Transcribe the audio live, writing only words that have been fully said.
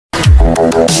Spend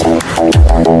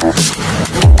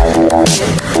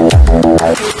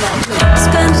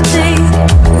a day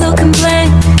looking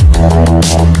blank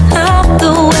out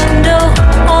the window,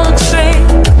 all looks great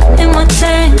in my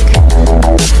tank.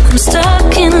 I'm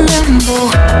stuck in limbo,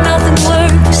 nothing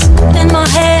works in my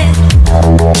head.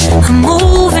 I'm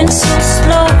moving so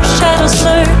slow, shadows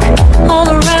lurk all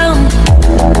around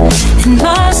in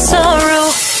my sorrow.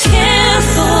 Can't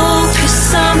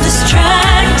focus, I'm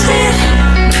distracted,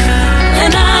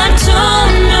 and I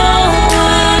don't know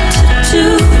what to do.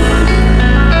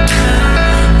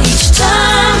 Each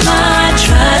time I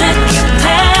try to get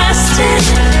past it,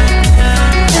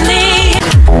 in the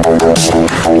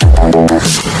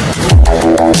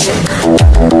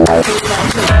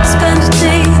spend a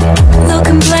day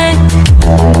looking blank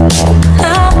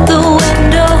out the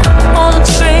window, all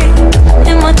looks great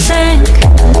in my tank.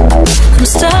 I'm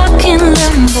stuck in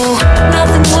limbo,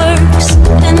 nothing works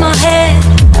in my head.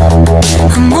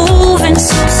 I'm moving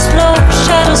so slow,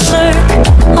 shadows lurk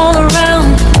all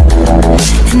around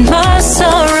in my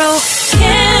sorrow.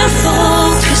 Can't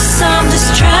focus, I'm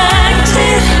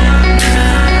distracted,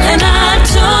 and I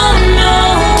don't know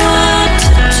what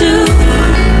to do.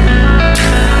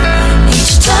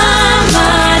 Each time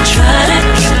I try to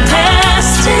get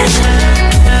past it,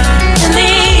 in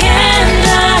the end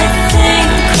I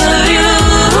think of you.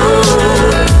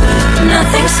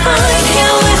 Nothing's fine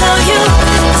here without you.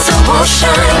 The sun won't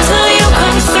shine till you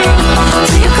come through.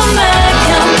 Till you come back,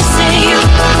 I'm missing you.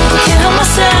 Can't help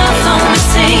myself, I'm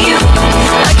missing you. I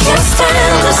can't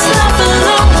stand this life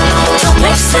alone. Don't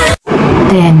make sense.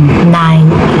 10,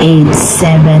 9, 8,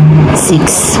 7,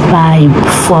 6, 5,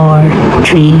 4,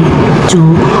 3,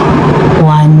 2,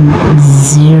 1,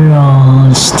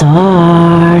 0.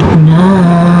 Start na.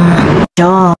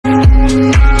 Gyaw.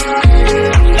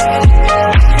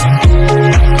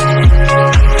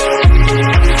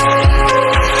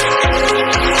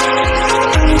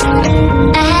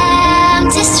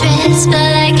 Empty streets, but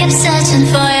I kept searching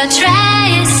for your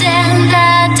trace in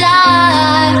the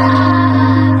dark.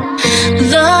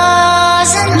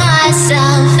 Losing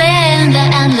myself in the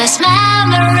endless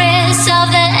memories of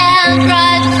the end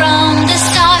right from the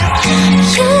start.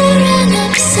 You're an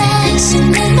obsession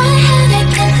in my head, I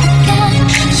can't forget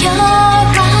your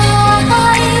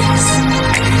eyes.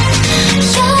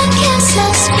 Your kiss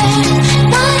has been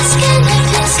my skin, I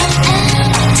feel so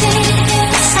empty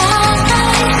inside.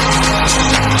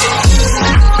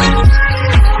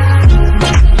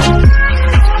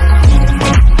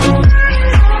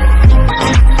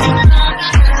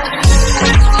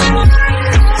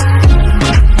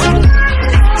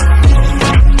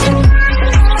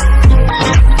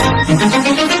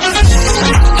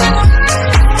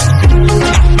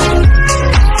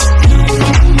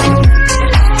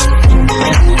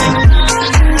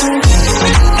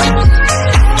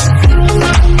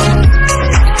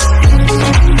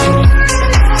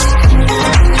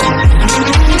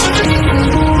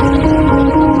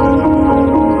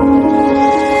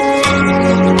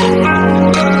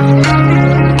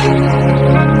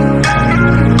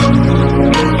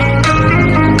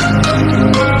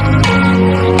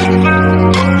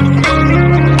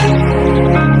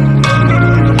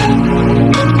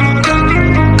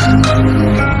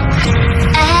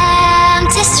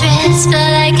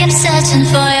 But I kept searching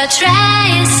for your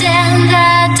trace in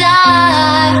the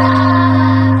dark.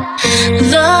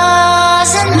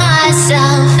 Losing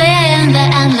myself in the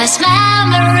endless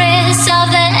memories of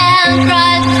the end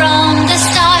right from the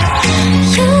start.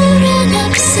 You're an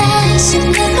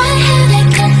obsession in my head, I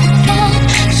can't forget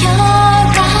your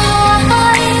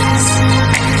eyes.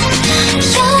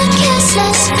 Your kiss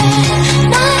has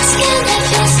been my skin, I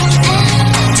feel so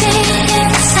empty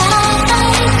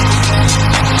inside.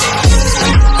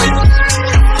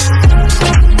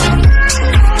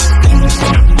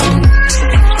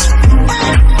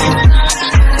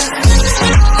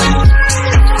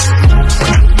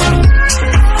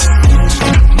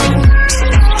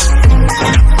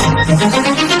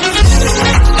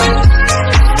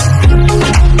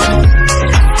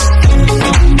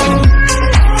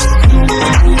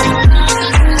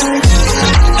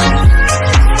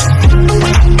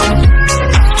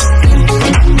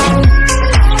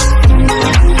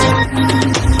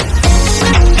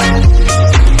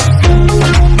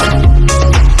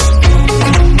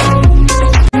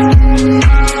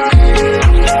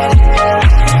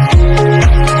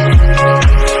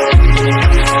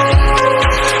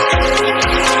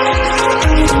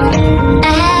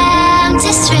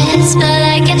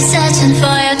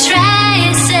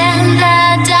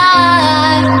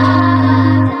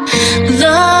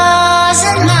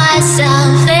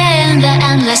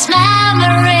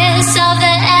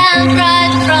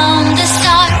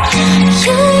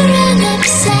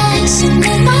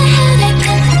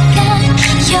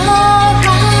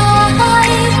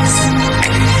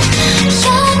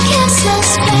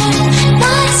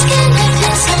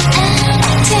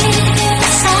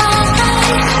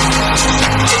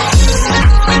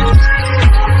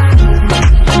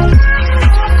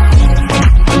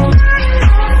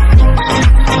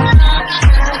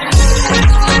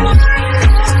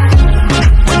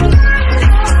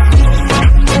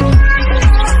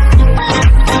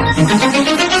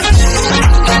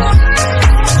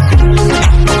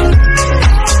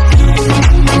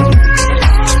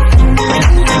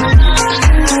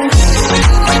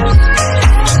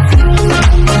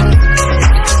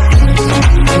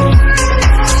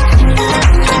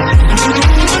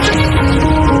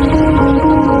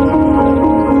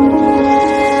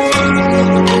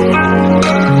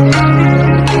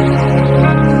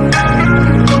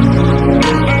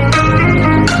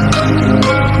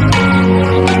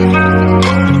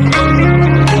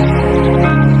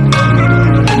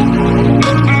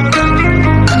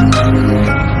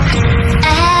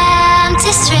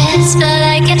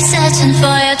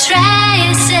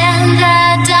 face in the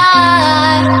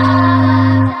dark,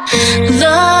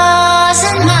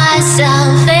 losing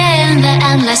myself in the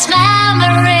endless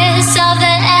memories of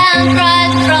the end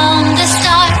right from the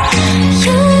start.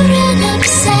 You're an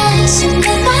obsession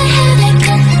in my head, I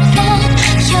can't forget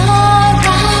your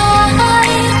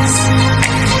eyes.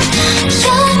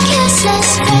 Your kisses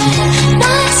burn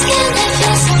my skin, I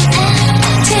feel so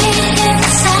empty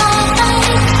inside.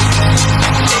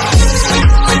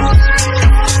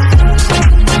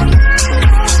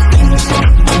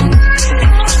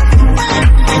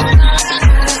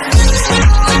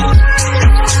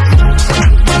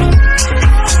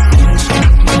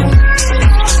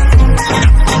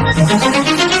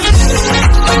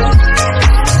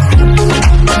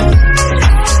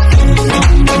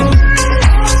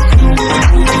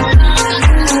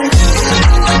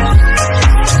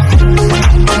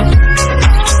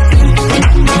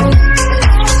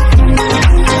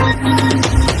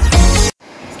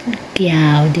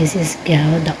 Gyaw, this is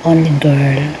Gyaw, the only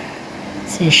girl.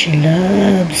 Says she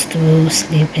loves to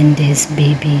sleep in this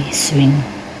baby swing.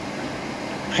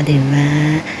 O,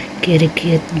 diba?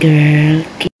 Cute girl.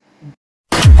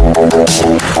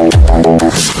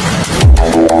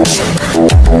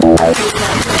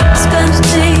 Spend the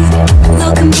day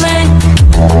looking blank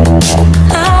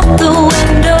out the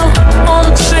window, all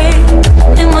looks great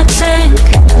in my tank.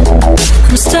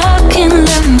 I'm stuck in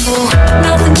limbo,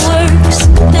 nothing works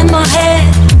in my head.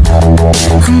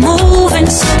 I'm moving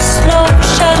so slow,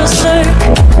 shadows lurk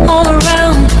all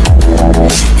around.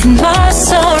 In my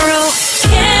sorrow,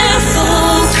 can't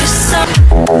focus on.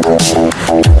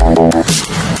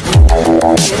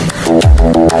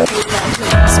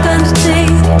 Spend the day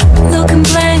looking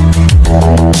blank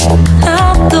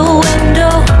out the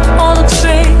window, all looks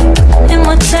great in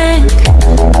my tank.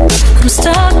 I'm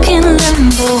stuck in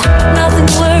limbo, nothing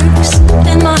works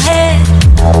in my head.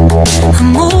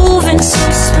 I'm moving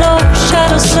so slow,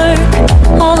 shadows lurk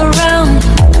all around.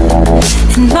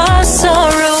 In my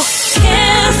sorrow,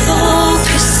 can't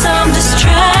focus, I'm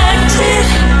distracted,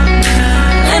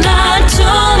 and I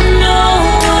don't know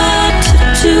what to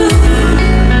do.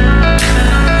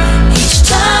 Each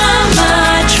time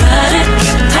I try to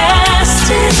get past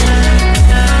it,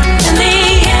 in the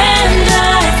end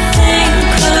I think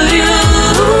of you.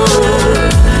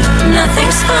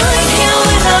 Nothing's fine here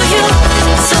without you.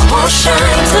 Sun won't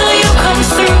shine till you come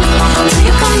through, till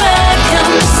you come back. I'm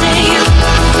missing you,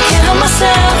 can't help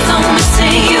myself, I'm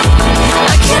missing you.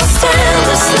 I can't stand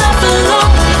this life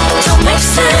alone, don't make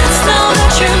sense now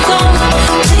that you're gone.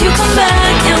 Till you come back,